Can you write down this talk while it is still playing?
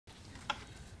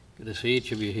Good to see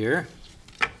each of you here.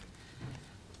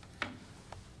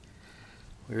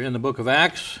 We're in the book of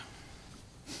Acts.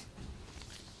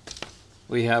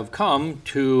 We have come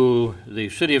to the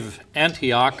city of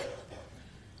Antioch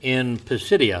in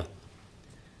Pisidia.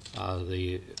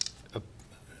 The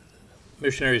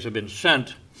missionaries have been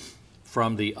sent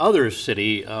from the other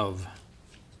city of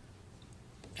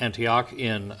Antioch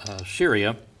in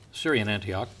Syria, Syrian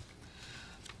Antioch.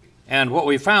 And what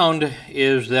we found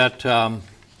is that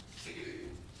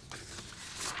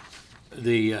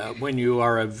when you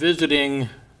are a visiting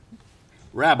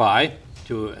rabbi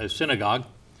to a synagogue,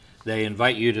 they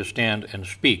invite you to stand and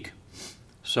speak.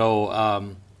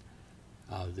 So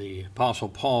the Apostle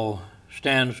Paul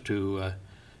stands to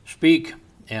speak,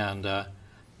 and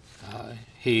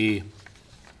we're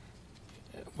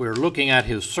looking at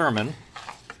his sermon.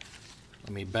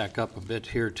 Let me back up a bit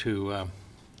here to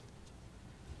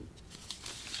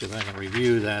see if I can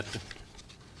review that.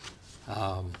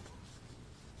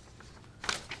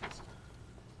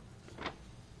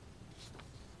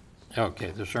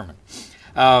 Okay, the sermon.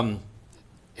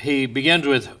 He begins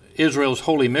with Israel's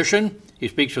holy mission. He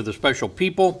speaks of the special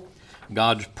people,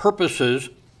 God's purposes,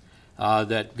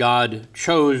 that God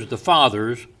chose the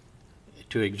fathers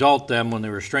to exalt them when they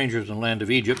were strangers in the land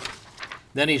of Egypt.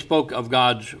 Then he spoke of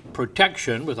God's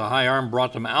protection. With a high arm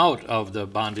brought them out of the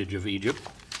bondage of Egypt.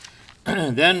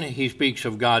 Then he speaks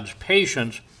of God's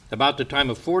patience. About the time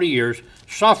of 40 years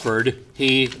suffered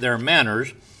he their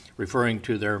manners, referring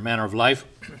to their manner of life,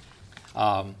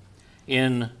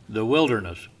 in the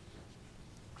wilderness.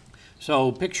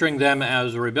 So picturing them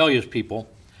as a rebellious people,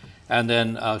 and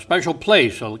then a special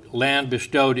place, a land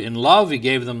bestowed in love. He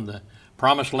gave them the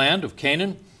promised land of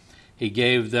Canaan. He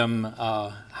gave them,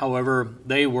 however,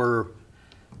 the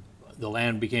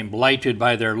land became blighted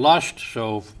by their lust,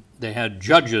 so they had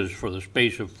judges for the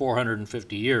space of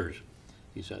 450 years,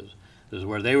 he says. This is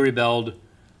where they rebelled.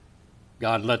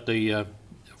 God let the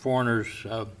foreigners,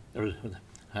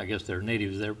 I guess they're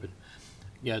natives there, but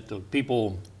yet the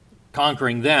people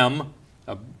conquering them,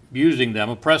 abusing them,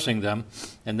 oppressing them,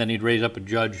 and then he'd raise up a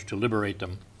judge to liberate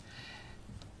them.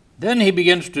 Then he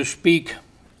begins to speak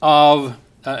of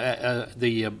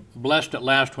the blessed at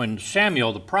last when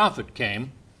Samuel the prophet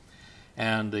came,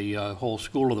 and the whole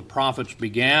school of the prophets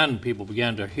began. People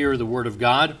began to hear the word of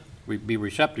God, be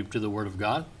receptive to the word of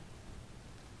God.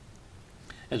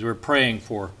 As we're praying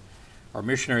for our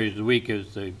missionaries of the week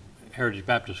as the Heritage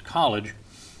Baptist College,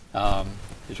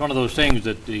 it's one of those things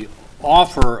that the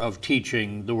offer of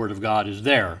teaching the Word of God is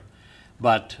there,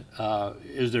 but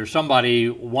is there somebody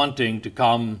wanting to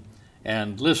come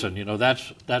and listen? You know,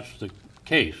 that's the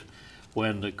case.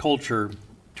 When the culture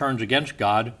turns against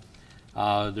God,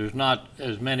 there's not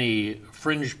as many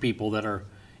fringe people that are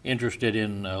interested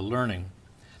in learning.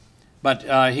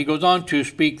 But he goes on to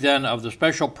speak then of the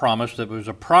special promise that was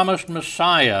a promised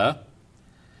Messiah.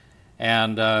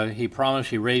 And he promised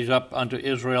he raised up unto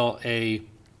Israel a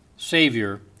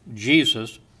Savior,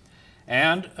 Jesus.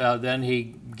 And then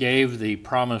he gave the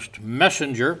promised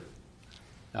messenger,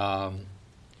 John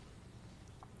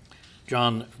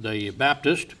the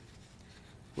Baptist.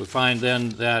 We find then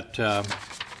that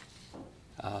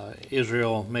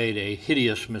Israel made a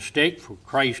hideous mistake, for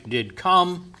Christ did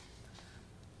come,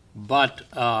 but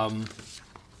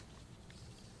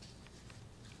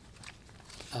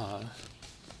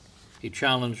he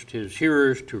challenged his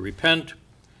hearers to repent,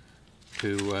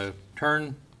 to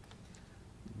turn,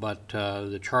 but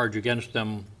the charge against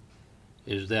them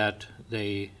is that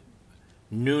they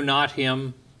knew not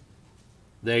him,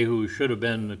 they who should have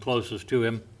been the closest to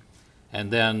him, and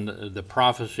then the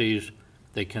prophecies,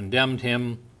 they condemned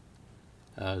him.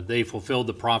 They fulfilled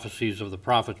the prophecies of the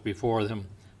prophets before them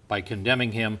by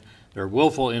condemning him. Their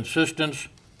willful insistence,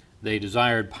 they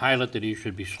desired Pilate that he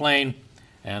should be slain,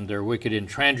 and their wicked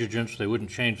intransigence, they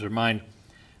wouldn't change their mind.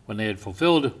 When they had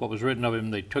fulfilled what was written of him,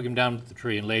 they took him down to the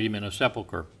tree and laid him in a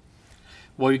sepulchre.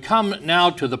 Well, we come now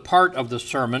to the part of the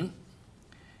sermon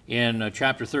in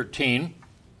chapter 13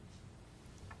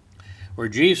 where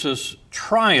Jesus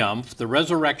triumphed the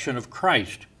resurrection of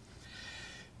Christ.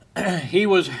 He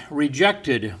was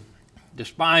rejected,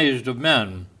 despised of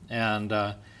men, and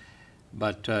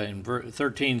but in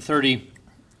 13:30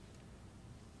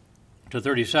 to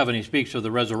 37, he speaks of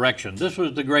the resurrection. This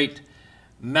was the great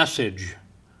message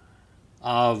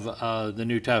of the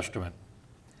New Testament.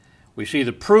 We see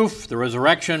the proof, the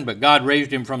resurrection, but God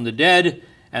raised him from the dead,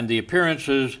 and the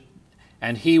appearances,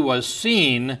 and he was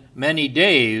seen many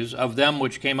days of them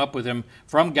which came up with him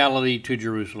from Galilee to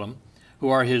Jerusalem, who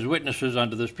are his witnesses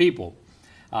unto this people.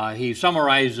 He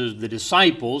summarizes the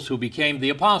disciples who became the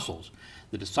apostles.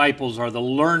 The disciples are the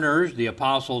learners. The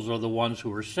apostles are the ones who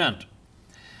were sent.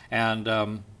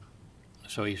 And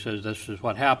so he says this is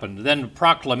what happened. Then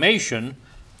proclamation,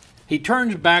 he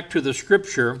turns back to the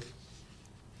scripture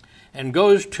and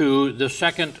goes to the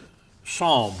second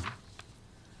psalm.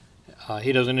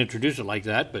 He doesn't introduce it like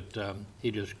that, but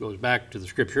he just goes back to the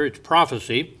scripture. It's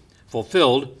prophecy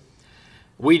fulfilled.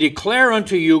 We declare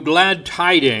unto you glad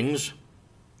tidings,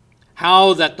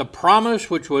 how that the promise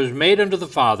which was made unto the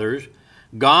fathers,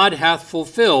 God hath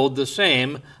fulfilled the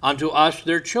same unto us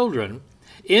their children,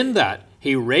 in that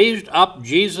he raised up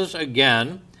Jesus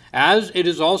again, as it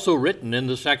is also written in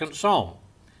the second psalm.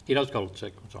 He does call it the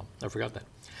second psalm. I forgot that.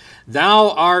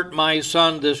 Thou art my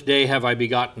son, this day have I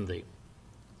begotten thee.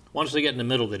 Once they get in the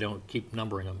middle, they don't keep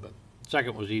numbering them, but the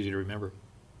second was easy to remember.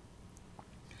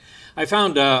 I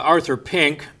found Arthur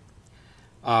Pink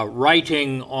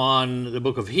writing on the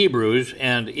book of Hebrews,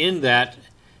 and in that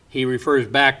he refers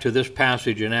back to this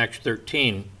passage in Acts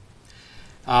 13.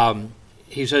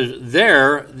 He says,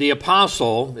 there the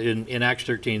apostle, in Acts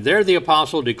 13, there the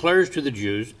apostle declares to the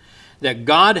Jews that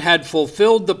God had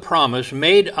fulfilled the promise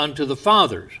made unto the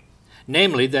fathers,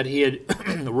 namely that he had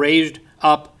raised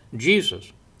up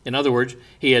Jesus. In other words,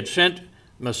 he had sent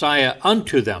Messiah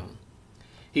unto them.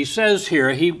 He says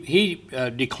here, he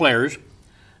declares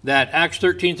that Acts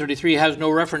 13:33 has no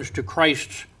reference to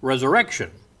Christ's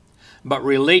resurrection, but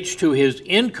relates to his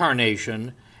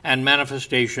incarnation and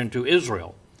manifestation to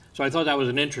Israel. So I thought that was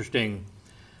an interesting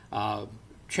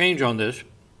change on this.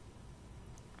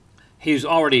 He's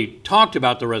already talked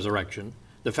about the resurrection.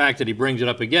 The fact that he brings it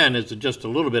up again is just a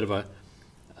little bit of a,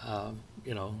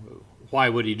 why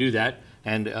would he do that?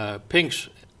 And Pink's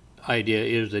idea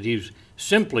is that he's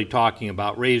simply talking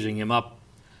about raising him up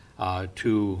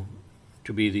to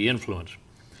be the influence.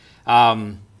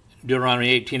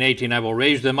 Deuteronomy 18:18, I will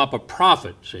raise them up a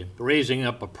prophet. See, raising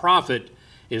up a prophet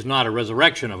is not a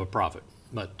resurrection of a prophet,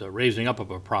 but raising up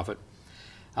of a prophet,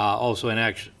 also in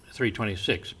Acts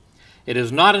 3:26. It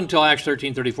is not until Acts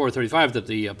 13:34-35 that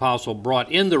the apostle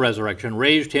brought in the resurrection,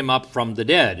 raised him up from the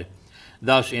dead.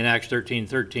 Thus, in Acts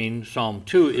 13:13, Psalm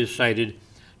 2 is cited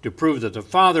to prove that the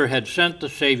Father had sent the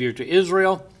Savior to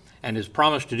Israel, and his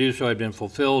promise to do so had been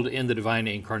fulfilled in the divine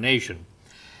incarnation.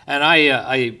 And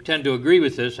I tend to agree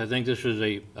with this. I think this is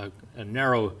a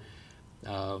narrow,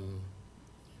 a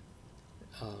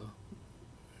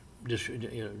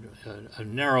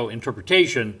narrow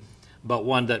interpretation, but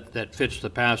one that fits the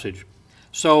passage.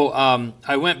 So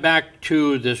I went back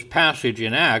to this passage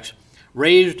in Acts.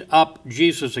 Raised up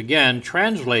Jesus again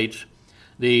translates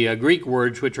the Greek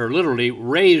words which are literally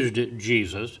raised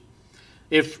Jesus.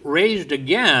 If raised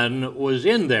again was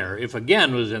in there, if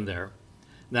again was in there,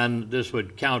 then this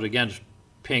would count against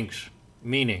Pink's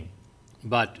meaning,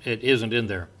 but it isn't in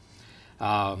there.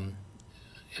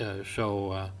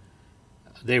 So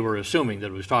they were assuming that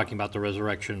it was talking about the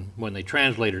resurrection when they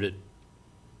translated it.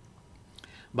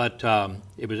 But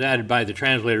it was added by the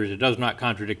translators. It does not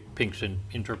contradict Pink's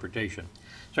interpretation.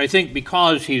 So I think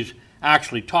because he's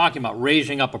actually talking about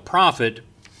raising up a prophet,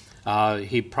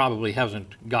 he probably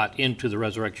hasn't got into the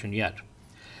resurrection yet.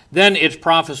 Then it's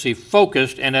prophecy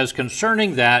focused, and as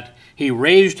concerning that, he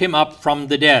raised him up from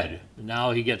the dead.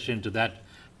 Now he gets into that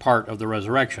part of the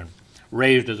resurrection.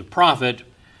 Raised as a prophet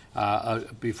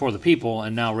before the people,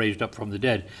 and now raised up from the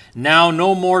dead. Now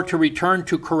no more to return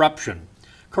to corruption.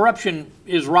 Corruption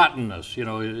is rottenness. You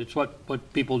know, it's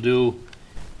what people do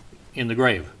in the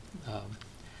grave.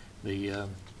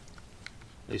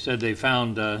 They said they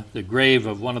found the grave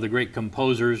of one of the great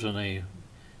composers, and they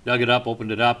dug it up,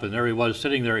 opened it up, and there he was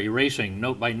sitting there erasing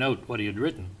note by note what he had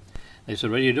written. They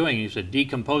said, what are you doing? He said,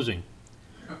 decomposing.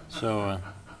 So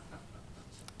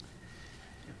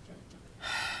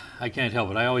I can't help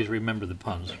it. I always remember the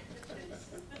puns.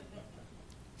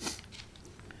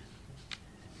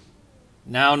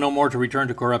 Now no more to return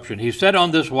to corruption. He said on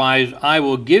this wise, I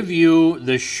will give you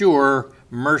the sure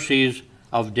mercies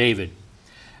of David.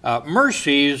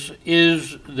 Mercies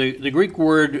is the Greek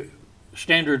word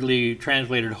standardly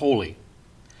translated holy.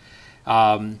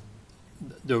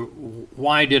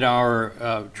 Why did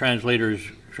our translators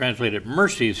translate it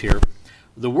mercies here?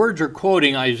 The words are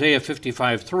quoting Isaiah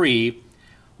 55:3,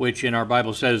 which in our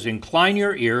Bible says, incline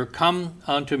your ear, come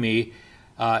unto me,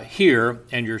 hear,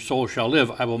 and your soul shall live.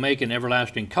 I will make an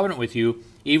everlasting covenant with you,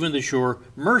 even the sure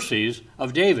mercies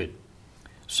of David.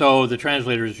 So the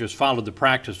translators just followed the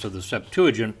practice of the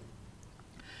Septuagint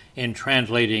in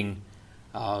translating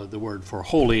the word for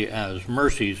holy as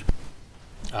mercies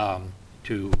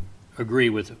to agree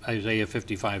with Isaiah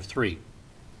 55:3.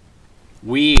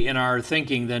 We, in our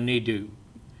thinking, then need to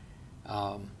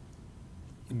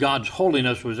God's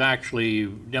holiness was actually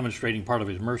demonstrating part of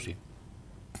his mercy.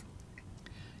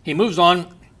 He moves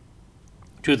on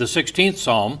to the 16th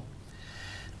Psalm,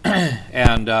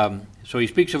 and so he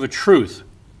speaks of a truth.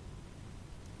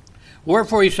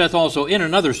 Wherefore he saith also in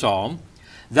another psalm,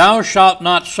 Thou shalt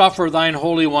not suffer thine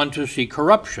Holy One to see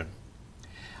corruption.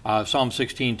 Psalm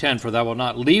 16:10, For thou wilt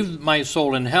not leave my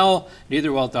soul in hell,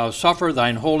 neither wilt thou suffer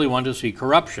thine Holy One to see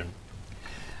corruption.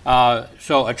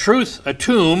 So a truth, a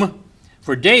tomb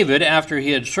for David, after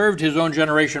he had served his own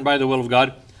generation by the will of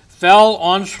God, fell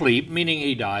on sleep, meaning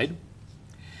he died,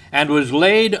 and was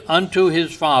laid unto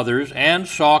his fathers, and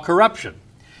saw corruption.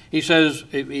 He says,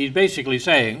 he's basically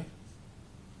saying,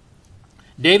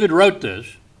 David wrote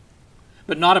this,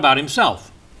 but not about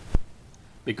himself,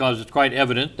 because it's quite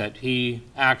evident that he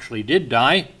actually did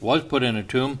die, was put in a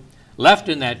tomb, left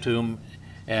in that tomb,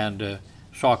 and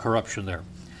saw corruption there.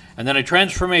 And then a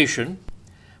transformation,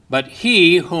 but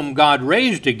he whom God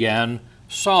raised again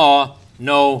saw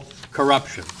no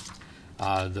corruption.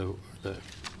 The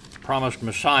promised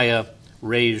Messiah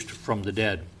raised from the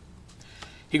dead.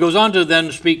 He goes on to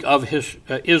then speak of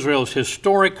Israel's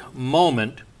historic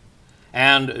moment,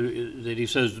 and that he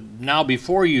says, now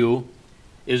before you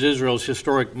is Israel's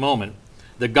historic moment.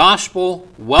 The gospel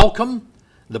welcome,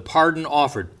 the pardon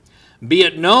offered. Be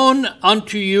it known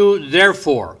unto you,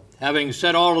 therefore. Having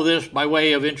said all of this by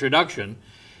way of introduction,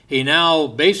 he now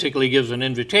basically gives an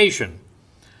invitation.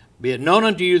 Be it known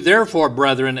unto you, therefore,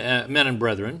 brethren, men and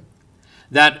brethren,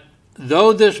 that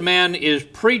though this man is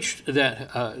preached,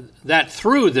 that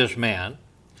through this man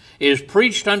is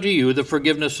preached unto you the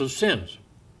forgiveness of sins.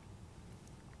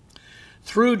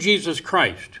 Through Jesus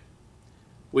Christ,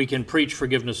 we can preach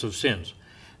forgiveness of sins.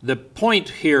 The point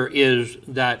here is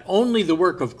that only the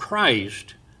work of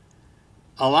Christ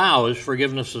allows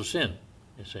forgiveness of sin,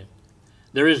 you see.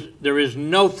 There is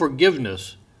no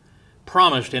forgiveness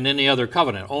promised in any other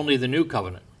covenant, only the new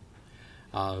covenant.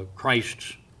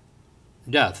 Christ's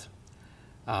death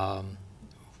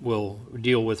will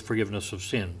deal with forgiveness of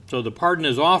sin. So the pardon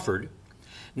is offered.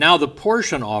 Now the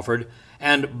portion offered,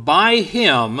 and by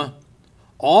him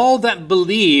all that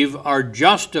believe are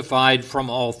justified from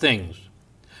all things,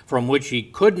 from which he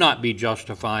could not be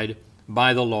justified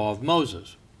by the law of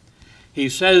Moses. He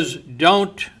says,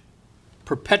 don't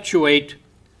perpetuate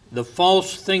the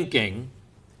false thinking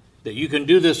that you can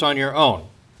do this on your own.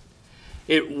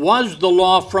 It was the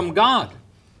law from God.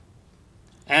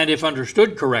 And if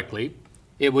understood correctly,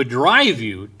 it would drive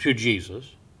you to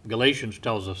Jesus. Galatians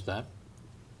tells us that.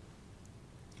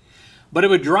 But it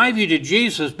would drive you to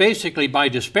Jesus basically by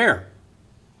despair,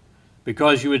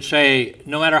 because you would say,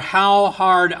 no matter how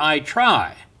hard I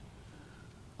try,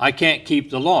 I can't keep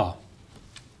the law.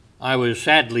 I was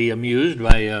sadly amused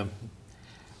by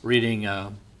reading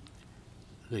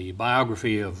the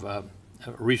biography of a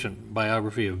recent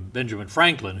biography of Benjamin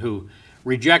Franklin, who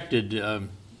rejected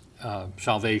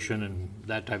salvation and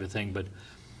that type of thing, but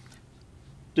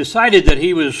decided that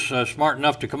he was smart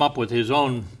enough to come up with his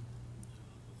own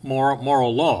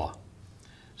moral law.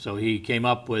 So he came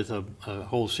up with a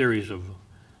whole series of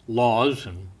laws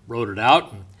and wrote it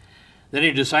out. And then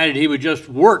he decided he would just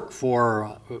work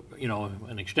for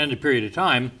an extended period of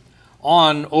time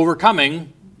on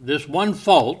overcoming this one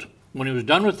fault. When he was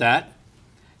done with that,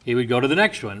 he would go to the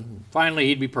next one. Finally,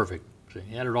 he'd be perfect. So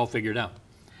he had it all figured out.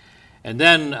 And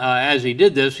then as he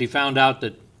did this, he found out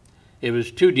that it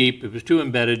was too deep, it was too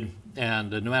embedded,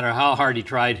 and no matter how hard he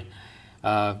tried,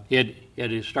 he had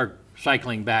to start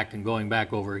cycling back and going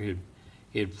back over. He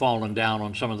had fallen down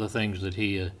on some of the things that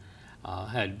he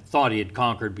had thought he had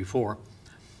conquered before.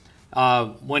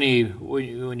 When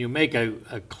you make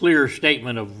a clear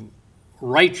statement of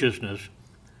righteousness,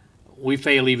 we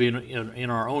fail even in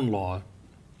our own law.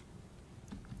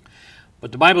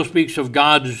 But the Bible speaks of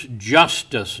God's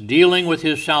justice, dealing with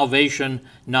his salvation,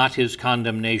 not his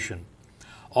condemnation.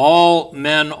 All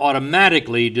men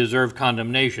automatically deserve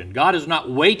condemnation. God is not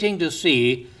waiting to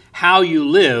see how you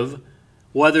live,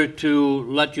 whether to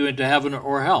let you into heaven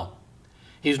or hell.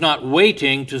 He's not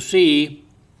waiting to see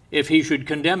if he should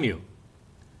condemn you.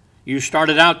 You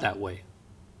started out that way.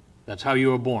 That's how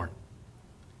you were born.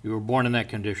 You were born in that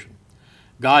condition.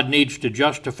 God needs to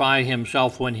justify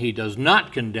himself when he does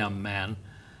not condemn man.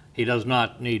 He does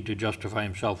not need to justify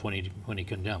himself when he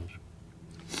condemns.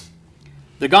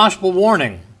 The gospel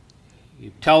warning, he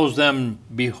tells them,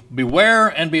 beware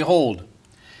and behold.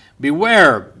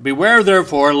 Beware,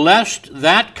 therefore, lest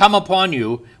that come upon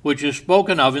you which is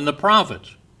spoken of in the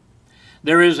prophets.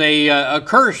 There is a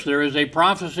curse, there is a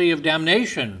prophecy of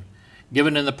damnation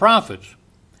given in the prophets.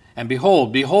 And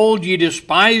behold, ye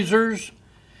despisers,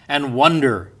 and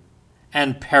wonder,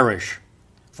 and perish.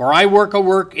 For I work a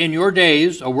work in your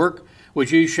days, a work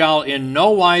which ye shall in no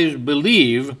wise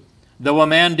believe, though a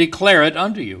man declare it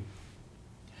unto you.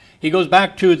 He goes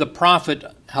back to the prophet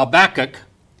Habakkuk.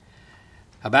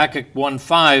 Habakkuk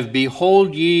 1:5,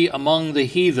 Behold ye among the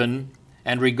heathen,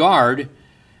 and regard,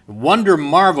 wonder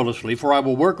marvelously, for I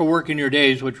will work a work in your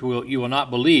days which you will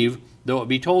not believe, though it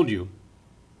be told you.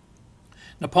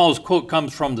 Now Paul's quote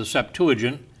comes from the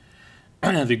Septuagint,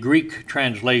 the Greek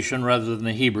translation rather than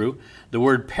the Hebrew. The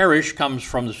word perish comes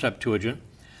from the Septuagint.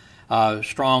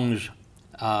 Strong's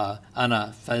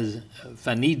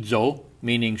anaphanizo,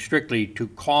 meaning strictly to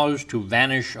cause to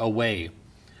vanish away.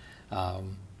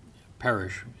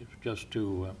 Perish, just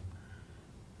to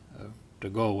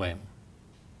go away.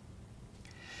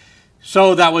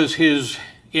 So that was his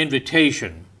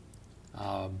invitation.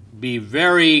 Be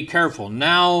very careful.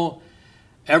 Now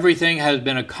everything has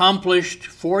been accomplished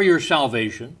for your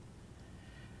salvation,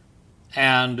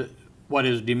 and what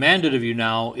is demanded of you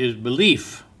now is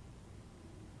belief.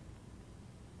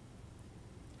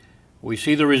 We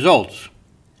see the results.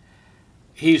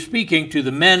 He's speaking to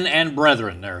the men and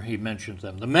brethren there. He mentions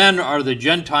them. The men are the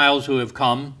Gentiles who have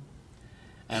come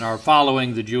and are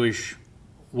following the Jewish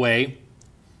way,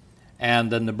 and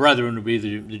then the brethren would be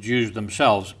the Jews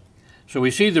themselves. So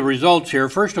we see the results here.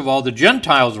 First of all, the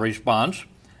Gentiles' response,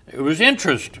 it was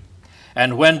interest.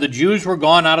 And when the Jews were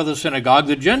gone out of the synagogue,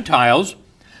 the Gentiles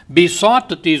besought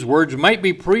that these words might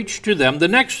be preached to them the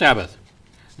next Sabbath.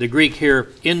 The Greek here,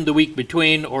 in the week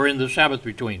between or in the Sabbath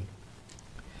between.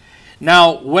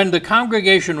 Now, when the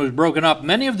congregation was broken up,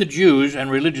 many of the Jews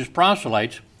and religious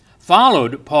proselytes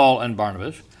followed Paul and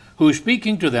Barnabas, who,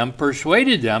 speaking to them,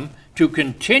 persuaded them to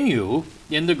continue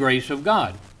in the grace of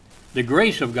God. The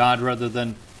grace of God rather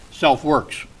than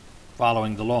self-works,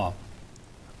 following the law,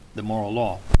 the moral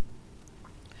law.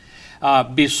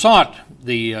 Besought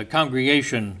the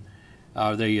congregation,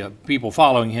 the people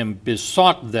following him,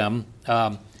 besought them.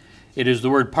 It is the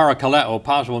word parakaleo,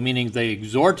 possible, meaning they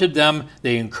exhorted them,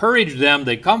 they encouraged them,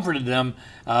 they comforted them.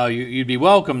 You'd be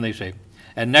welcome, they say.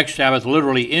 And next Sabbath,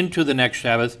 literally into the next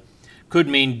Sabbath, could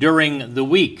mean during the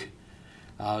week.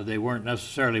 They weren't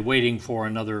necessarily waiting for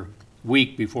another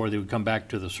week before they would come back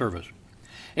to the service.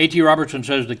 A.T. Robertson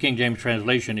says the King James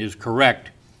translation is correct.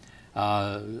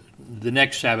 The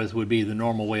next Sabbath would be the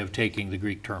normal way of taking the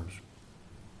Greek terms.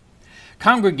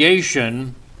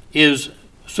 Congregation is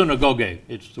synagogue.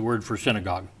 It's the word for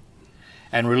synagogue.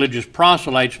 And religious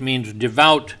proselytes means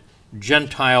devout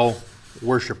Gentile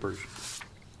worshipers.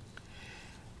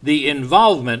 The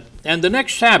involvement, and the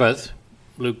next Sabbath,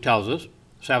 Luke tells us,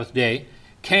 Sabbath day,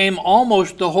 came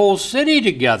almost the whole city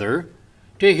together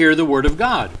to hear the word of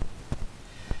God.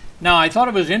 Now, I thought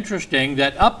it was interesting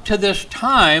that up to this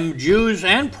time, Jews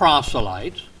and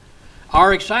proselytes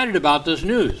are excited about this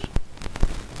news.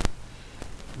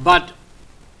 But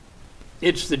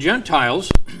it's the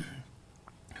Gentiles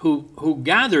who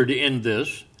gathered in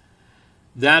this,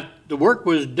 that the work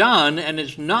was done, and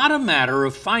it's not a matter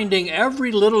of finding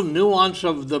every little nuance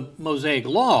of the Mosaic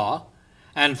law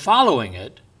and following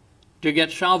it to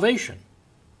get salvation.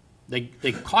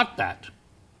 They caught that.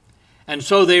 And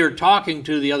so they are talking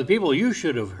to the other people. You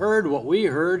should have heard what we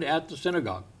heard at the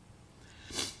synagogue.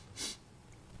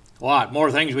 What,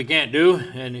 more things we can't do?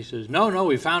 And he says, no,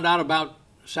 we found out about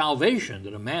salvation,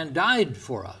 that a man died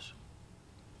for us.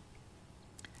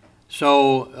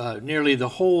 So nearly the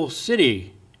whole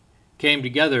city came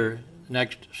together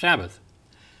next Sabbath.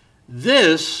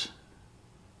 This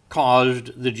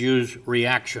caused the Jews'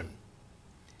 reaction.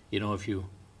 You know, if you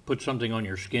put something on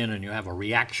your skin and you have a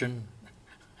reaction,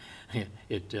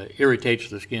 it irritates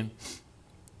the skin.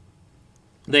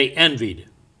 They envied.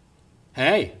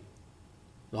 Hey,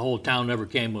 the whole town never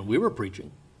came when we were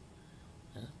preaching.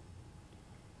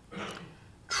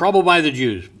 Trouble by the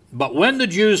Jews. But when the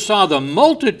Jews saw the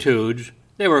multitudes,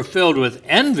 they were filled with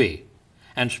envy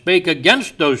and spake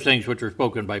against those things which were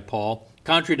spoken by Paul,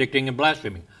 contradicting and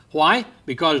blaspheming. Why?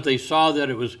 Because they saw that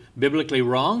it was biblically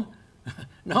wrong?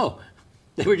 No,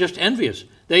 they were just envious.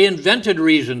 They invented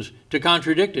reasons to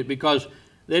contradict it because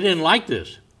they didn't like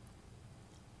this.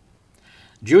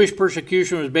 Jewish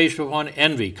persecution was based upon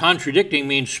envy. Contradicting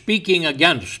means speaking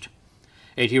against.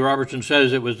 A.T. Robertson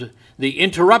says it was the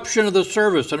interruption of the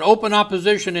service, an open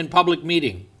opposition in public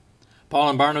meeting. Paul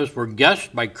and Barnabas were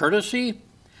guessed by courtesy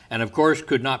and, of course,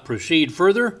 could not proceed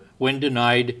further when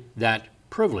denied that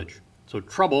privilege. So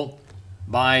trouble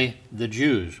by the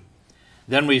Jews.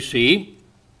 Then we see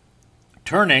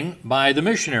turning by the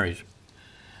missionaries.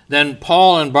 Then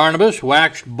Paul and Barnabas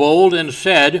waxed bold and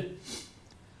said,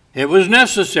 it was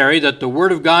necessary that the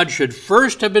word of God should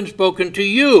first have been spoken to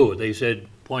you, they said,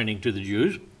 pointing to the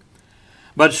Jews.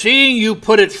 But seeing you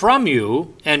put it from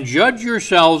you, and judge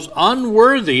yourselves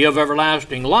unworthy of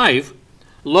everlasting life,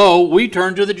 lo, we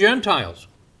turn to the Gentiles.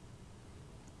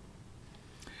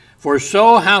 For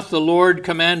so hath the Lord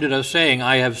commanded us, saying,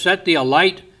 I have set thee a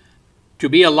light to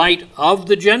be a light of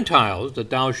the Gentiles, that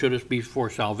thou shouldest be for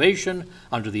salvation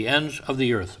unto the ends of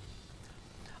the earth.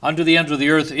 Unto the ends of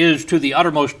the earth is to the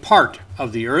uttermost part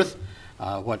of the earth,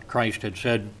 what Christ had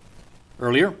said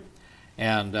earlier.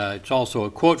 And it's also a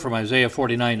quote from Isaiah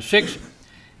 49:6.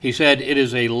 He said, it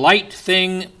is a light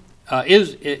thing,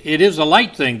 it is a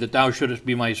light thing that thou shouldest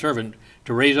be my servant,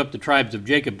 to raise up the tribes of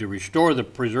Jacob, to restore the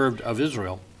preserved of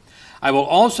Israel. I will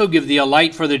also give thee a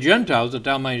light for the Gentiles, that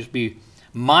thou mayest be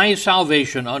my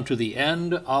salvation unto the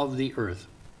end of the earth.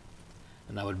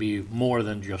 And that would be more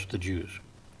than just the Jews.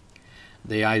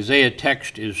 The Isaiah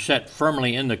text is set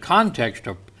firmly in the context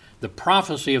of the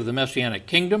prophecy of the Messianic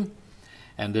kingdom,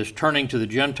 and this turning to the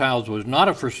Gentiles was not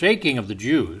a forsaking of the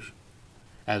Jews,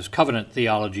 as covenant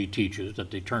theology teaches,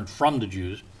 that they turned from the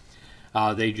Jews.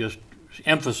 They just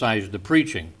emphasized the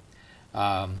preaching.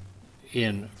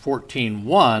 In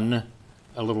 14:1,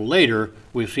 a little later,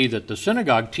 we see that the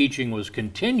synagogue teaching was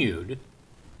continued.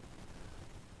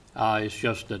 It's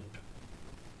just that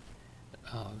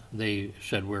they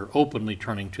said we're openly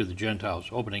turning to the Gentiles,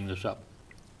 opening this up.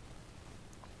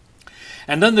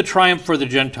 And then the triumph for the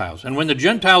Gentiles. And when the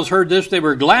Gentiles heard this, they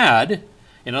were glad.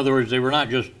 In other words, they were not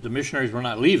just, the missionaries were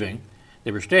not leaving.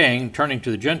 They were staying, turning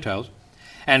to the Gentiles,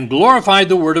 and glorified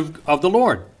the word of the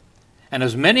Lord. And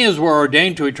as many as were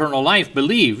ordained to eternal life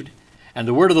believed, and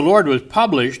the word of the Lord was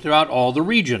published throughout all the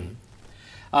region.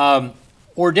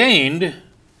 Ordained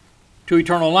to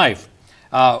eternal life.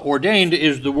 Ordained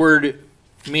is the word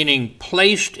meaning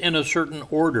placed in a certain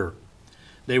order.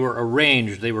 They were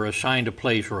arranged, they were assigned a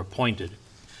place or appointed.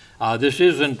 This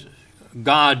isn't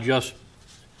God just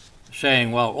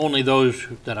saying, well, only those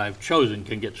that I've chosen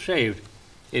can get saved.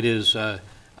 It is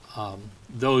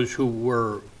those who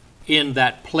were in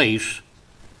that place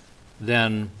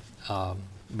then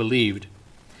believed.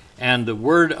 And the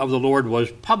word of the Lord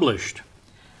was published.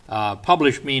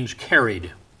 Published means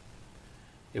carried.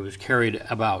 It was carried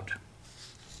about.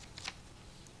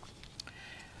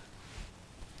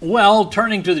 Well,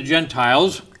 turning to the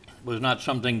Gentiles was not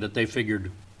something that they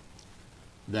figured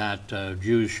that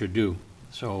Jews should do.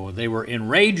 So they were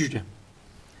enraged,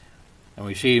 and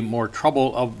we see more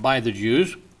trouble by the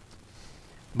Jews.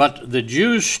 But the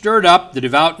Jews stirred up the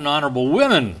devout and honorable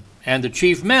women and the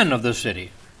chief men of the city,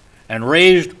 and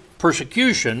raised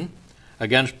persecution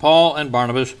against Paul and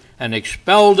Barnabas, and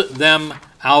expelled them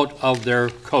out of their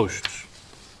coasts.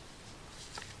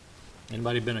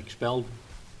 Anybody been expelled?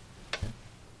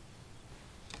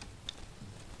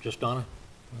 Just Donna?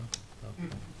 No.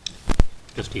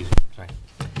 Just teasing, sorry.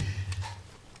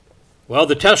 Well,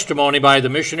 the testimony by the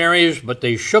missionaries, but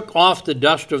they shook off the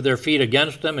dust of their feet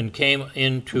against them and came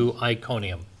into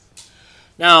Iconium.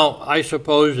 Now, I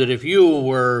suppose that if you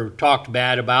were talked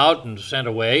bad about and sent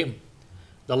away,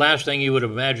 the last thing you would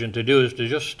have imagined to do is to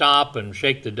just stop and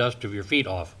shake the dust of your feet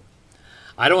off.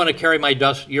 I don't want to carry my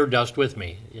dust, your dust with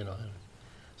me. You know,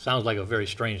 sounds like a very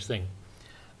strange thing.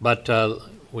 But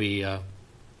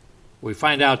we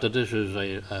find out that this is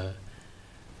a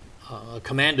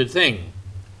commanded thing.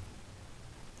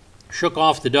 Shook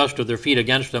off the dust of their feet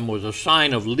against them was a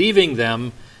sign of leaving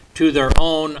them to their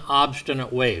own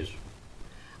obstinate ways.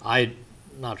 I'm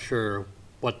not sure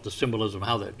what the symbolism,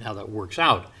 how that works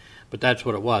out, but that's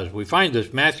what it was. We find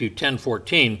this Matthew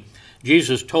 10:14.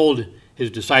 Jesus told his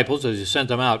disciples as he sent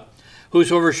them out,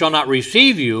 whosoever shall not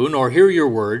receive you nor hear your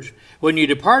words, when you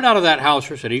depart out of that house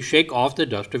or city, shake off the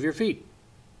dust of your feet.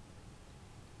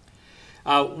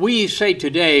 We say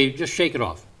today, just shake it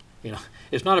off. You know,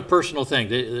 it's not a personal thing.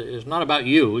 It's not about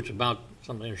you. It's about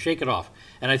something. Shake it off.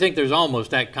 And I think there's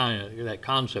almost that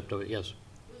concept of it. Yes.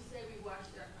 We say we wash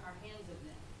our hands of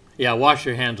them. Yeah, wash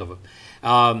your hands of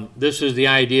them. This is the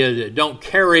idea that don't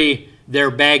carry their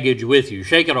baggage with you.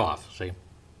 Shake it off. See,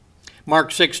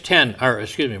 Mark 6:10, or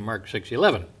excuse me, Mark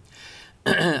 6:11.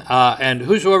 And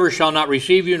whosoever shall not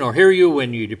receive you nor hear you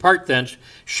when you depart thence,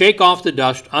 shake off the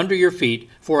dust under your feet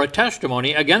for a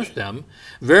testimony against them.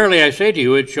 Verily I say to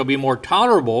you, it shall be more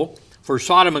tolerable for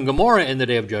Sodom and Gomorrah in the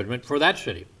day of judgment for that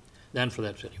city than for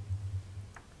that city.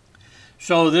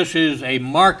 So this is a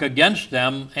mark against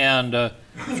them, and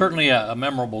certainly a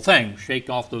memorable thing.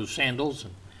 Shake off those sandals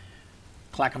and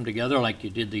clack them together like you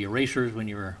did the erasers when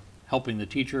you were helping the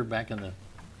teacher back in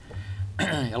the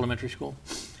elementary school.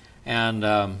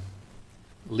 And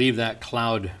leave that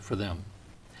cloud for them.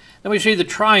 Then we see the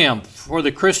triumph for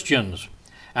the Christians,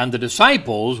 and the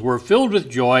disciples were filled with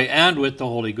joy and with the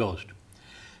Holy Ghost.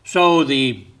 So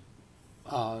the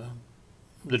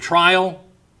the trial,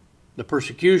 the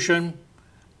persecution,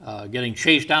 getting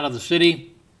chased out of the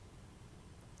city,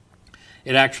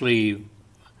 it actually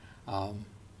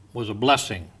was a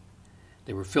blessing.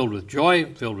 They were filled with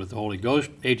joy, filled with the Holy Ghost.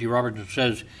 A.T. Robertson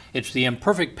says it's the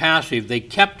imperfect passive. They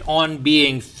kept on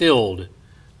being filled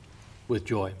with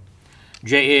joy.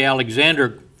 J.A.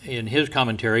 Alexander, in his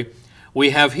commentary, we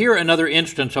have here another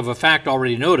instance of a fact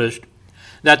already noticed,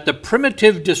 that the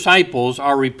primitive disciples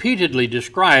are repeatedly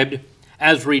described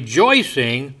as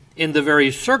rejoicing in the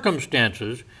very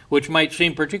circumstances which might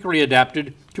seem particularly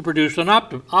adapted to produce an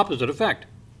opposite effect.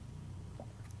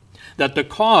 That the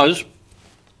cause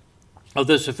of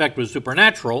this effect was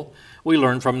supernatural, we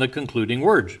learn from the concluding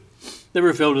words. They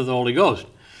were filled with the Holy Ghost.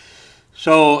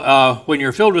 So when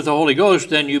you're filled with the Holy Ghost,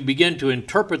 then you begin to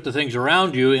interpret the things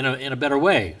around you in a better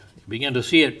way. You begin to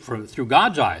see it through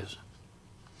God's eyes.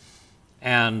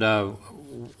 And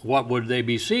what would they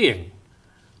be seeing?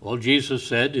 Well, Jesus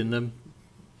said in the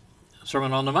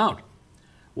Sermon on the Mount,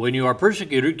 when you are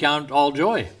persecuted, count all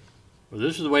joy. Well,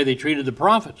 this is the way they treated the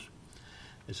prophets.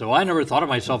 And so I never thought of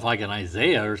myself like an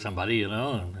Isaiah or somebody, you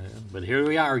know, but here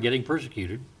we are getting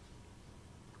persecuted.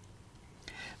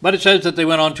 But it says that they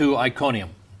went on to Iconium.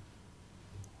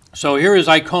 So here is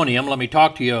Iconium. Let me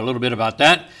talk to you a little bit about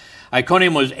that.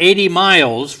 Iconium was 80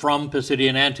 miles from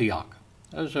Pisidian Antioch.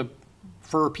 That was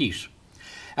for a piece.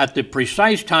 At the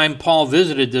precise time Paul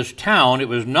visited this town, it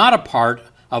was not a part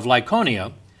of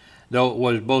Lycaonia, though it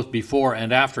was both before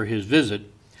and after his visit.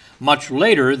 Much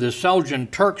later, the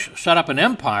Seljuk Turks set up an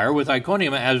empire with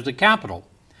Iconium as the capital.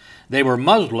 They were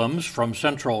Muslims from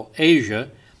Central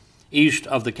Asia, east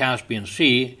of the Caspian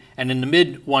Sea, and in the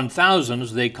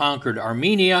mid-1000s they conquered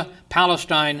Armenia,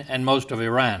 Palestine, and most of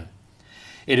Iran.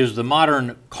 It is the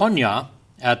modern Konya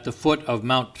at the foot of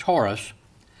Mount Taurus,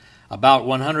 about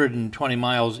 120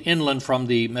 miles inland from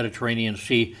the Mediterranean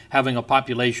Sea, having a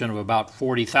population of about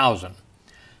 40,000.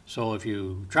 So if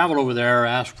you travel over there,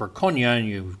 ask for Konya, and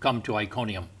you come to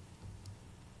Iconium.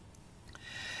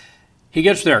 He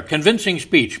gets there. Convincing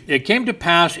speech. It came to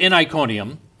pass in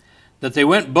Iconium that they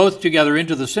went both together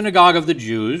into the synagogue of the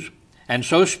Jews, and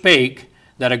so spake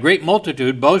that a great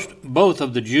multitude, both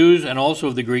of the Jews and also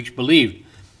of the Greeks, believed.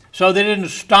 So they didn't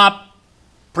stop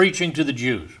preaching to the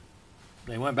Jews.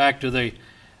 They went back to the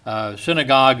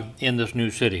synagogue in this new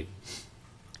city.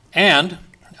 And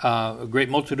a great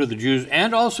multitude of the Jews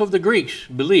and also of the Greeks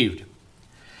believed.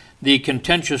 The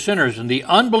contentious sinners and the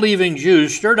unbelieving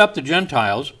Jews stirred up the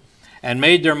Gentiles and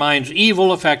made their minds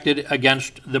evil affected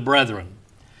against the brethren.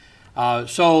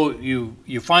 So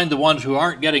you find the ones who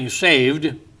aren't getting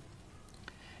saved,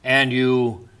 and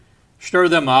you stir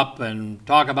them up and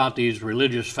talk about these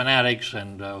religious fanatics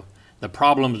and the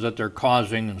problems that they're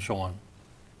causing and so on.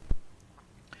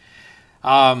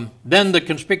 Then the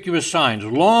conspicuous signs.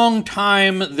 Long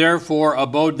time, therefore,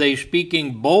 abode they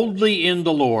speaking boldly in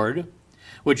the Lord,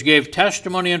 which gave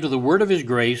testimony unto the word of his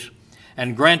grace,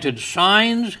 and granted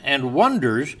signs and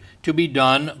wonders to be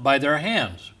done by their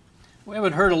hands. We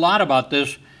haven't heard a lot about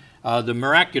this, the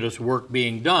miraculous work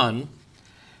being done.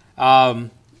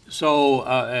 So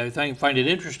I find it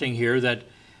interesting here that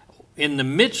in the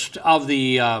midst of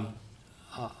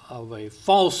of a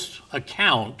false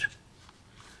account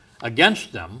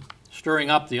against them,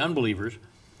 stirring up the unbelievers,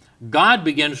 God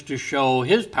begins to show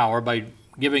his power by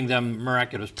giving them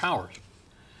miraculous powers.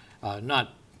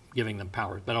 Not giving them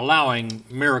powers, but allowing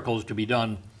miracles to be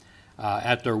done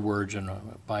at their words and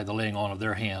by the laying on of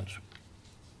their hands.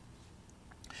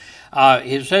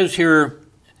 It says here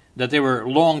that they were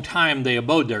long time they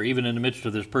abode there, even in the midst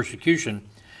of this persecution.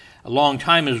 A long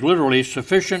time is literally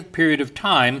sufficient period of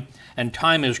time, and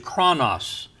time is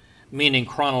chronos, meaning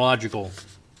chronological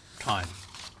time.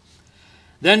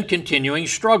 Then continuing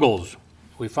struggles.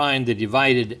 We find the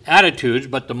divided attitudes,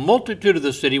 but the multitude of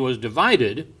the city was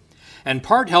divided, and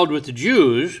part held with the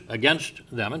Jews against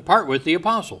them, and part with the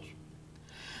apostles.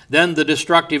 Then the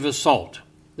destructive assault.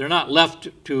 They're not left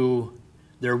to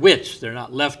their wits. They're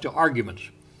not left to arguments.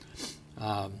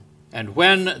 And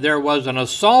when there was an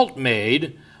assault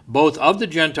made, both of the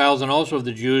Gentiles and also of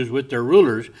the Jews with their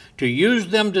rulers, to use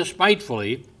them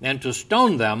despitefully and to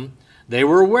stone them, they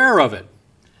were aware of it.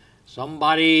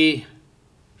 Somebody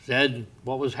said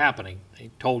what was happening.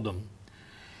 They told them.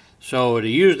 So to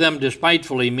use them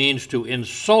despitefully means to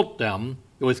insult them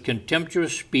with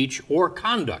contemptuous speech or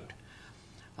conduct.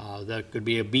 That could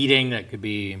be a beating, that could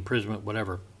be imprisonment,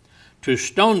 whatever. To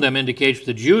stone them indicates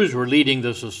the Jews were leading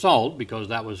this assault, because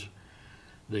that was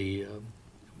the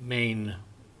main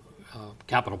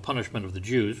capital punishment of the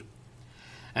Jews.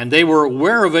 And they were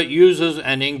aware of it, uses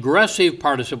an ingressive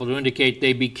participle to indicate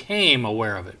they became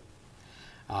aware of it.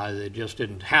 It just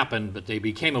didn't happen, but they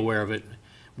became aware of it.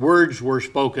 Words were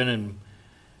spoken, and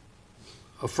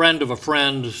a friend of a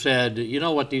friend said, you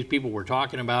know what these people were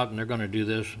talking about, and they're going to do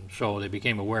this, and so they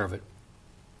became aware of it.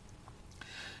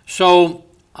 So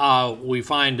we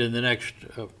find in the next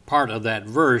part of that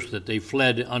verse that they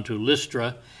fled unto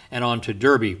Lystra and unto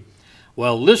Derbe.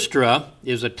 Well, Lystra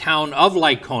is a town of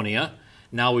Lycaonia.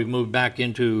 Now we've moved back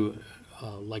into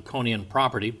Lycaonian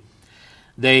property.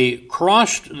 They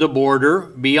crossed the border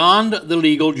beyond the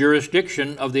legal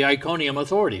jurisdiction of the Iconium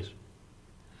authorities.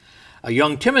 A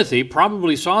young Timothy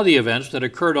probably saw the events that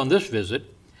occurred on this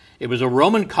visit. It was a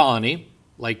Roman colony,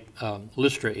 like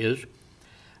Lystra is,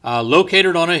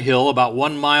 located on a hill about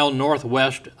 1 mile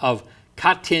northwest of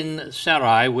Katin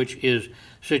Sarai, which is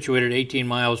situated 18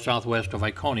 miles southwest of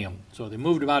Iconium. So they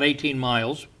moved about 18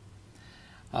 miles,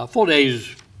 a full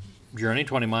day's journey,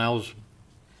 20 miles,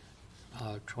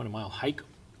 20-mile hike.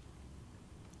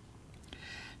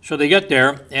 So they get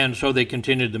there, and so they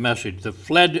continued the message. They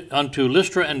fled unto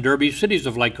Lystra and Derbe, cities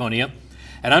of Lycaonia,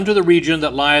 and unto the region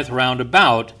that lieth round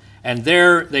about, and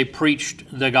there they preached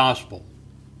the gospel.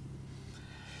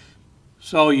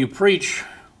 So you preach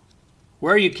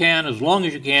where you can, as long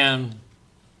as you can,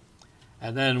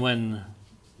 and then when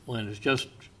it's just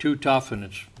too tough and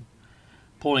it's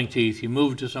pulling teeth, you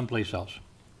move to someplace else.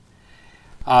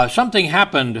 Something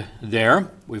happened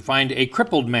there. We find a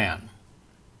crippled man.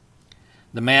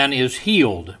 The man is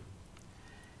healed,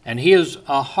 and he is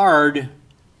a hard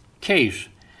case.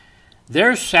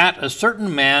 There sat a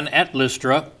certain man at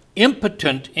Lystra,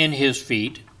 impotent in his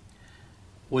feet,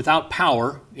 without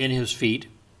power in his feet,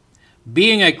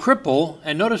 being a cripple,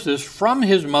 and notice this, from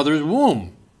his mother's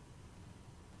womb,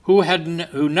 who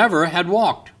never had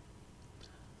walked.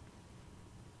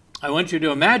 I want you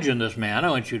to imagine this man. I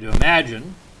want you to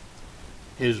imagine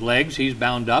his legs. He's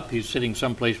bound up. He's sitting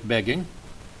someplace begging,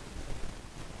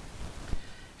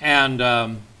 and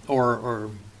or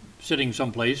sitting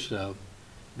someplace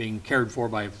being cared for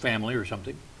by family or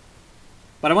something.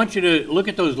 But I want you to look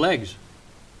at those legs.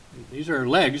 These are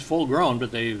legs, full grown,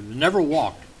 but they've never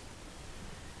walked.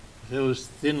 Those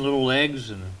thin little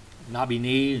legs and knobby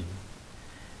knee,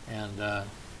 and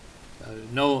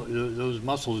no, those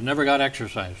muscles never got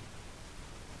exercised.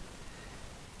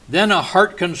 Then a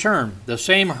heart concern. The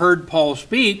same heard Paul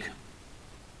speak,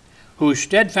 who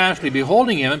steadfastly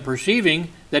beholding him and perceiving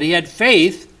that he had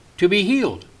faith to be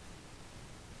healed.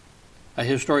 A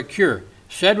historic cure.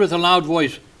 Said with a loud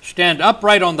voice, stand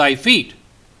upright on thy feet.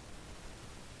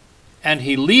 And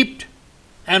he leaped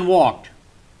and walked.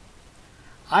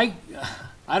 I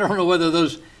don't know whether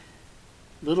those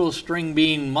little string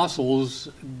bean muscles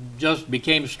just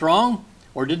became strong,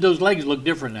 or did those legs look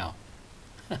different now?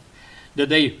 Did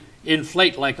they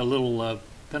inflate like a little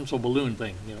pencil balloon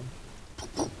thing, you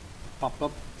know? Pop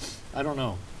up? I don't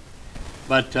know.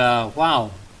 But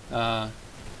wow,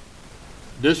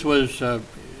 this was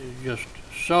just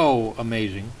so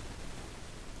amazing.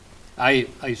 I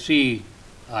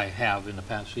have in the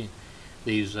past seen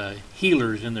these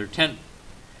healers in their tent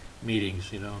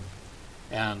meetings, you know,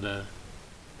 and a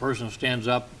person stands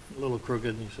up a little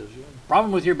crooked and he says,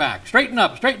 problem with your back, straighten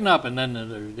up, and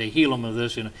then they heal them of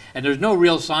this, you know, and there's no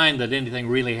real sign that anything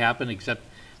really happened except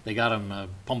they got them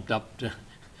pumped up to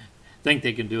think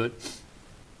they can do it.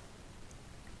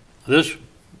 This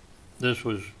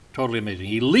was totally amazing.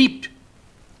 He leaped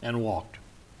and walked.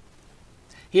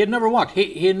 He had never walked.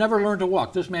 He had never learned to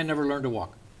walk. This man never learned to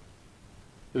walk.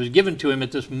 It was given to him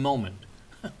at this moment.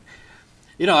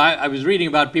 You know, I was reading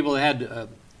about people that had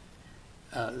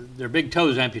their big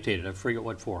toes amputated. I forget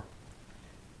what for.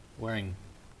 Wearing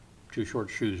too short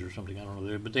shoes or something, I don't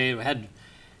know. But they had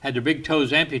their big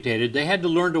toes amputated. They had to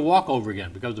learn to walk over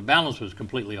again because the balance was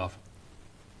completely off.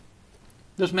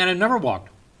 This man had never walked.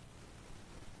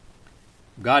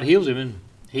 God heals him, and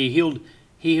he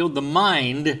healed the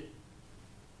mind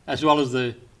as well as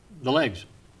the legs.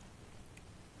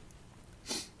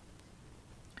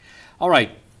 All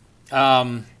right.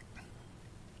 The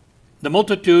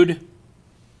multitude,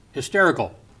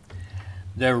 hysterical.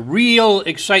 The real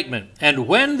excitement. And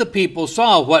when the people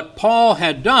saw what Paul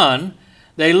had done,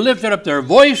 they lifted up their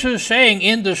voices, saying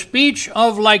in the speech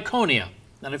of Lycaonia.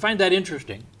 And I find that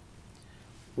interesting.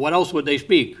 What else would they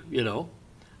speak, you know?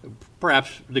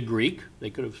 Perhaps the Greek. They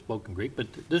could have spoken Greek, but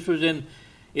this was in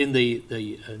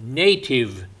the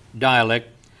native dialect.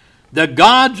 The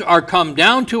gods are come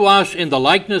down to us in the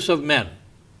likeness of men.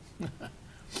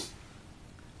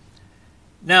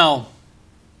 Now,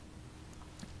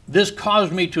 this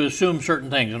caused me to assume certain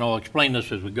things, and I'll explain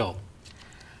this as we go.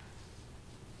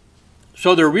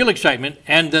 So their real excitement,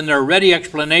 and then their ready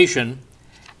explanation,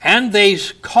 And they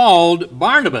called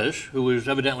Barnabas, who was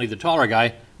evidently the taller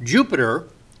guy, Jupiter,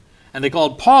 and they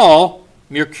called Paul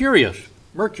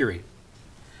Mercury,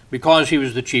 because he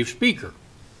was the chief speaker.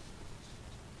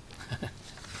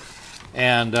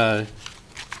 And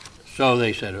so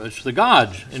they said, it's the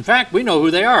gods. In fact, we know who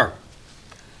they are.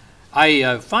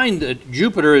 I find that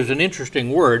Jupiter is an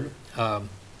interesting word.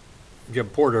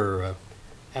 Jeb Porter,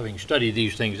 having studied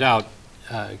these things out,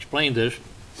 explained this.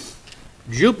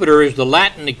 Jupiter is the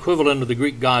Latin equivalent of the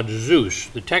Greek god Zeus.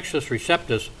 The Textus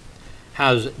Receptus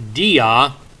has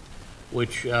dia,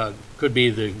 which could be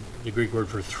the Greek word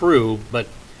for through, but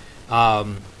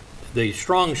the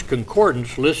Strong's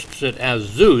Concordance lists it as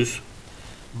Zeus,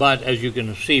 but as you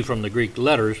can see from the Greek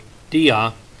letters,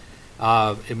 dia,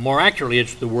 more accurately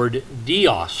it's the word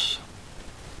dios.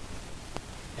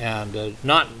 And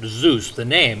not Zeus, the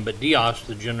name, but dios,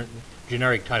 the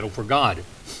generic title for God.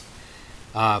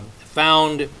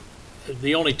 Found,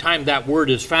 the only time that word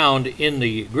is found in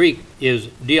the Greek is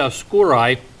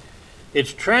Dioskurai.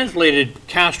 It's translated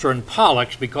Castor and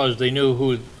Pollux because they knew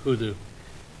who the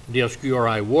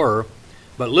Dioskurai were,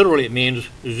 but literally it means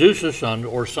Zeus' son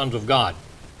or sons of God.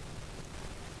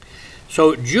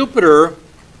 So Jupiter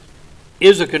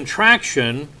is a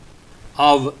contraction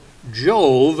of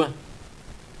Jove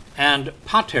and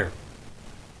Pater,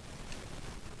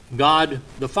 God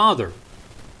the Father.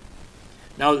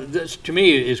 Now, this to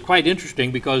me is quite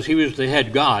interesting because he was the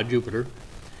head god, Jupiter,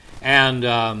 and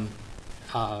the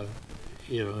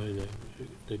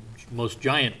most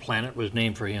giant planet was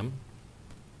named for him.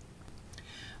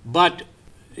 But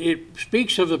it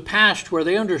speaks of the past where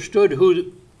they understood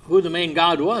who the main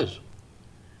god was,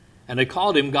 and they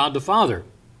called him God the Father.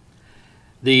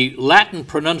 The Latin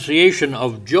pronunciation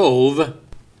of Jove,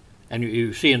 and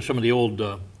you see in some of the old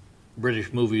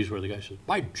British movies where the guy says,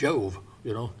 "By Jove,"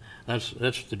 you know, that's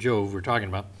the Jove we're talking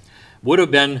about, would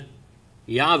have been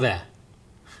Yahweh.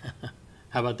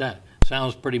 How about that?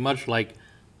 Sounds pretty much like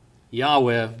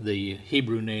Yahweh, the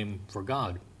Hebrew name for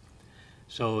God.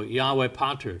 So Yahweh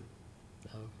Pater,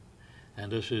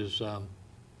 and this is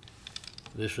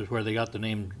where they got the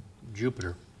name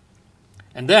Jupiter.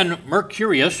 And then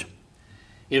Mercurius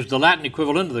is the Latin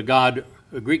equivalent of the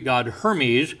Greek god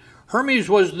Hermes. Hermes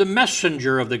was the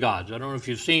messenger of the gods. I don't know if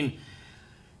you've seen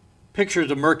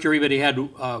pictures of Mercury, but he had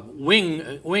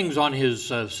wings on his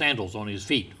sandals, on his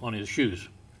feet, on his shoes.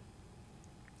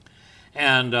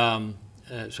 And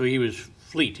so he was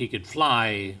fleet. He could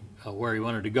fly where he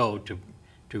wanted to go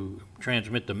to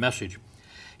transmit the message.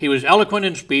 He was eloquent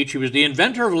in speech. He was the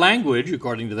inventor of language,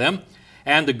 according to them,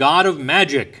 and the god of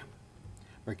magic.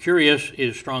 Mercurius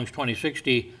is Strong's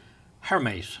 2060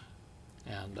 Hermes.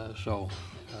 And so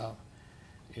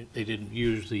they didn't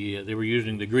use they were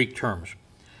using the Greek terms.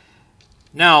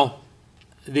 Now,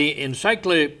 the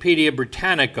Encyclopedia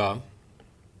Britannica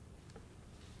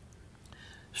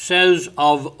says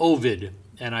of Ovid,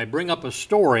 and I bring up a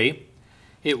story.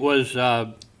 It was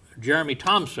Jeremy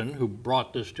Thompson who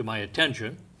brought this to my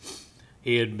attention.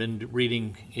 He had been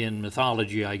reading in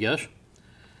mythology, I guess,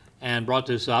 and brought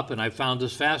this up, and I found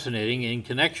this fascinating in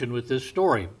connection with this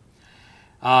story.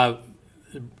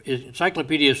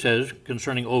 Encyclopedia says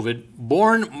concerning Ovid,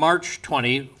 born March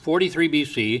 20, 43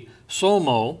 BC,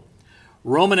 Solmo,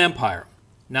 Roman Empire,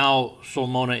 now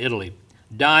Sulmona, Italy.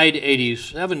 Died AD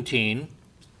 17,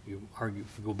 you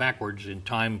go backwards in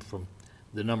time from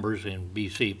the numbers in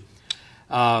BC.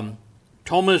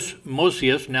 Thomas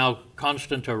Mosius, now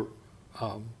Constanta,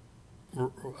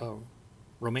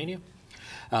 Romania.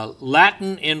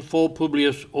 Latin in full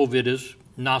Publius Ovidus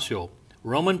Nacio,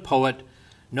 Roman poet,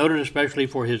 noted especially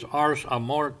for his Ars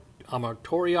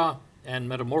Amatoria and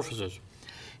Metamorphosis.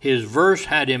 His verse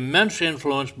had immense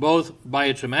influence both by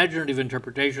its imaginative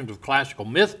interpretations of classical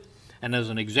myth and as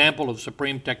an example of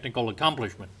supreme technical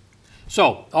accomplishment.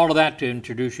 So, all of that to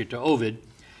introduce you to Ovid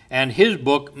and his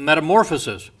book,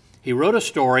 Metamorphosis. He wrote a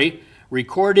story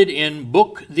recorded in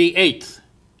Book the Eighth,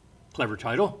 clever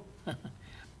title,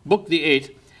 Book the Eighth,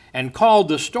 and called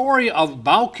The Story of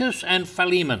Baucis and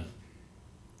Philemon.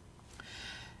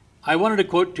 I wanted to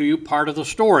quote to you part of the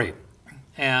story,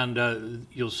 and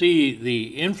you'll see the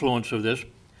influence of this.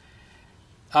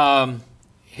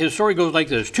 His story goes like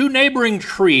this. Two neighboring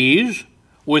trees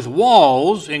with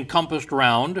walls encompassed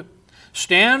round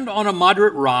stand on a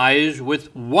moderate rise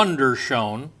with wonder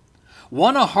shown,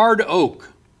 one a hard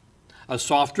oak, a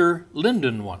softer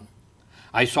linden one.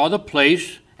 I saw the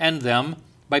place and them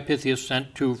by Pythias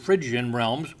sent to Phrygian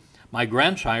realms, my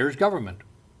grandsire's government.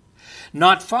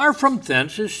 Not far from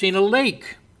thence is seen a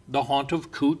lake, the haunt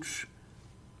of coots,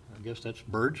 I guess that's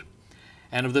birds,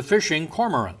 and of the fishing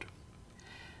cormorant.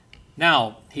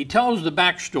 Now, he tells the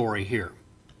backstory here.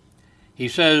 he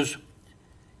says,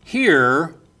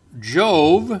 here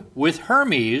Jove with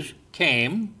Hermes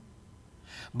came,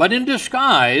 but in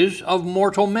disguise of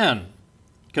mortal men,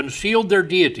 concealed their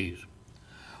deities.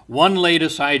 One laid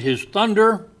aside his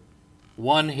thunder,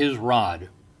 one his rod.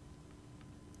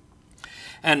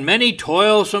 And many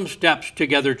toilsome steps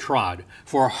together trod.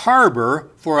 For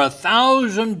harbor, for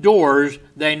 1,000 doors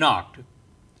they knocked.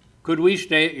 Could we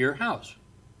stay at your house?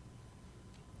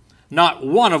 Not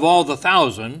one of all the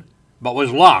 1,000, but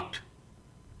was locked.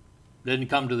 Didn't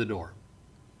come to the door.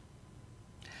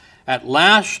 At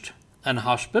last, an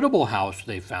hospitable house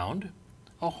they found,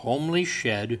 a homely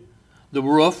shed. The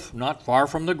roof, not far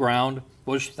from the ground,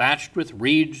 was thatched with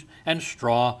reeds and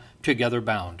straw together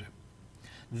bound.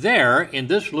 There, in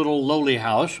this little lowly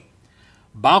house,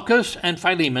 Baucis and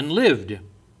Philemon lived,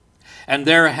 and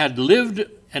there had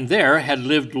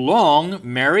lived long,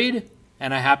 married,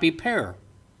 and a happy pair.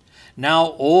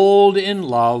 Now old in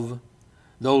love,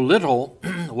 though little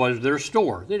was their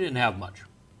store. They didn't have much.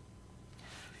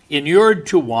 Inured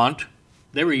to want,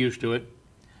 they were used to it.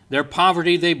 Their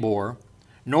poverty they bore,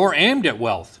 nor aimed at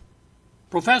wealth,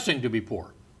 professing to be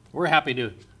poor. We're happy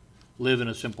to live in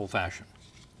a simple fashion.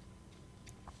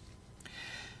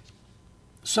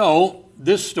 So,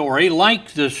 this story,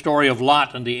 like the story of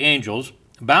Lot and the angels,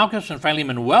 Baucis and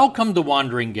Philemon welcomed the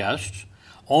wandering guests,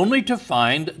 only to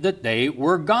find that they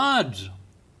were gods.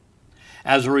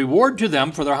 As a reward to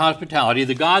them for their hospitality,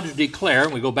 the gods declare,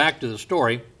 and we go back to the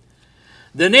story,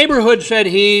 the neighborhood, said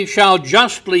he, shall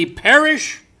justly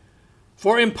perish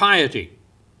for impiety.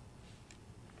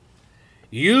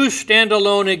 You stand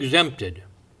alone exempted,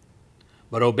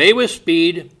 but obey with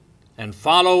speed and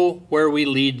follow where we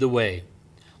lead the way.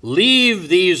 Leave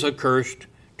these accursed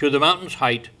to the mountain's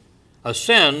height,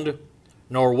 ascend,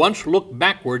 nor once look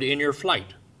backward in your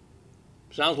flight.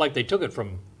 Sounds like they took it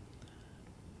from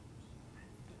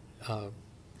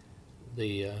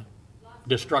the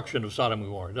destruction of Sodom and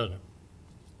Gomorrah, doesn't it?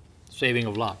 Saving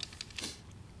of Lot.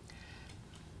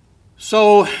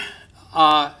 So,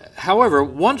 however,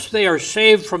 once they are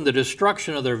saved from the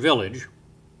destruction of their village,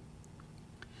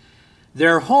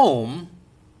 their home,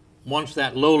 once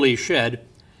that lowly shed,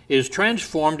 is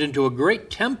transformed into a great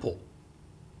temple.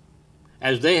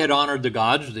 As they had honored the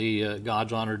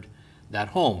gods honored that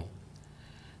home.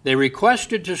 They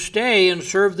requested to stay and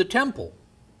serve the temple.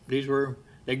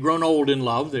 They'd grown old in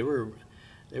love. They were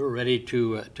ready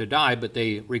to die, but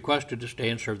they requested to stay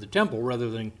and serve the temple rather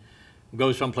than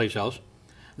go someplace else.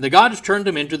 The gods turned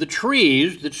them into the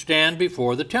trees that stand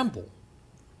before the temple.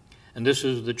 And this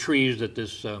is the trees that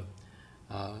this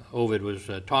Ovid was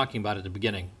talking about at the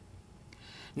beginning.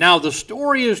 Now, the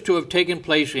story is to have taken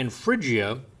place in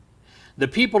Phrygia. The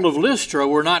people of Lystra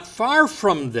were not far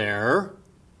from there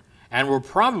and were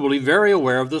probably very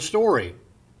aware of the story.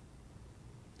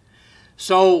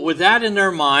 So with that in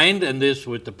their mind, and this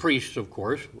with the priests, of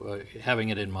course, having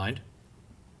it in mind,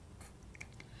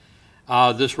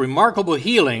 this remarkable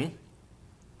healing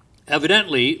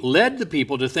evidently led the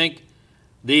people to think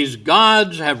these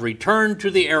gods have returned to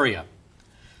the area.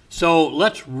 So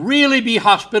let's really be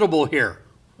hospitable here.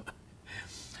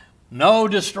 No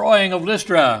destroying of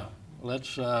Lystra.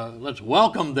 Let's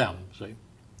welcome them. See.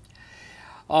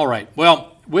 All right.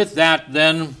 Well, with that,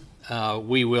 then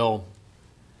we will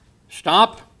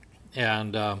stop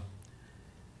and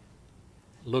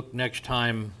look next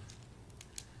time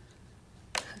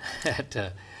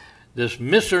at this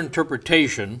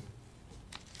misinterpretation,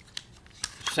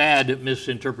 sad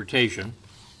misinterpretation,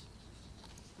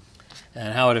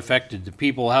 and how it affected the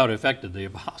people, how it affected the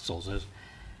apostles,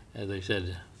 as they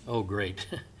said, oh, great.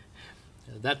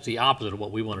 That's the opposite of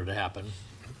what we wanted to happen,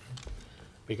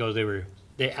 because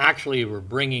they actually were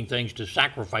bringing things to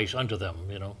sacrifice unto them,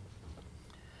 you know.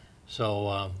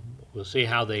 So we'll see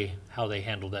how they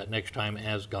handle that next time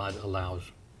as God allows.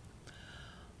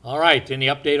 All right, any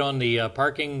update on the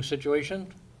parking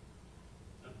situation?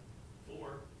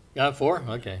 4. 4?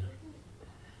 Okay.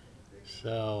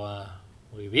 So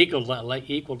we've equaled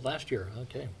last year.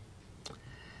 Okay.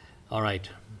 All right.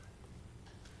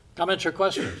 Comments or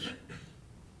questions?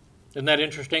 Isn't that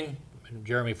interesting?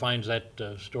 Jeremy finds that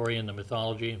story in the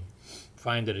mythology, and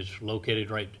find that it's located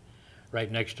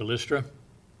right next to Lystra,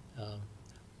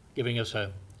 giving us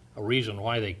a reason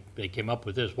why they came up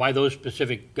with this, why those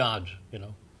specific gods, you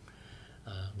know.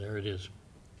 There it is.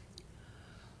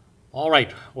 All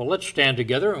right, well, let's stand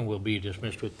together and we'll be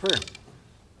dismissed with prayer.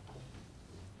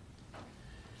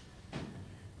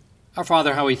 Our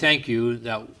Father, how we thank you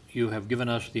that you have given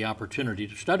us the opportunity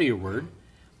to study your word,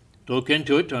 to look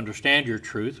into it, to understand your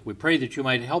truth. We pray that you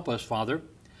might help us, Father,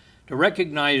 to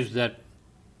recognize that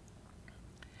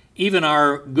Even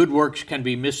our good works can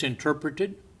be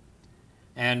misinterpreted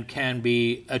and can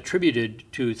be attributed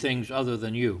to things other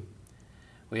than you.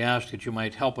 We ask that you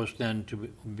might help us then to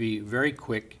be very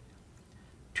quick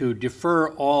to defer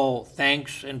all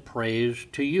thanks and praise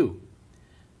to you,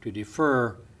 to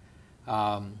defer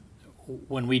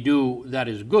when we do that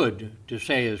is good, to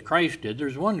say as Christ did,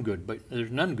 there's none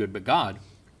good but God.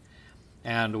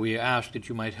 And we ask that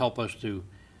you might help us to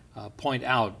point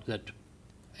out that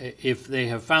if they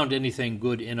have found anything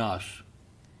good in us,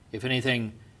 if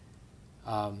anything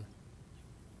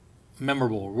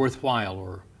memorable,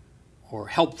 worthwhile, or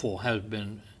helpful has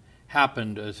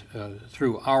happened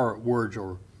through our words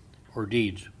or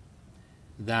deeds,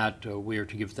 that we are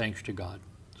to give thanks to God.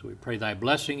 So we pray thy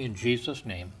blessing in Jesus'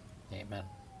 name. Amen.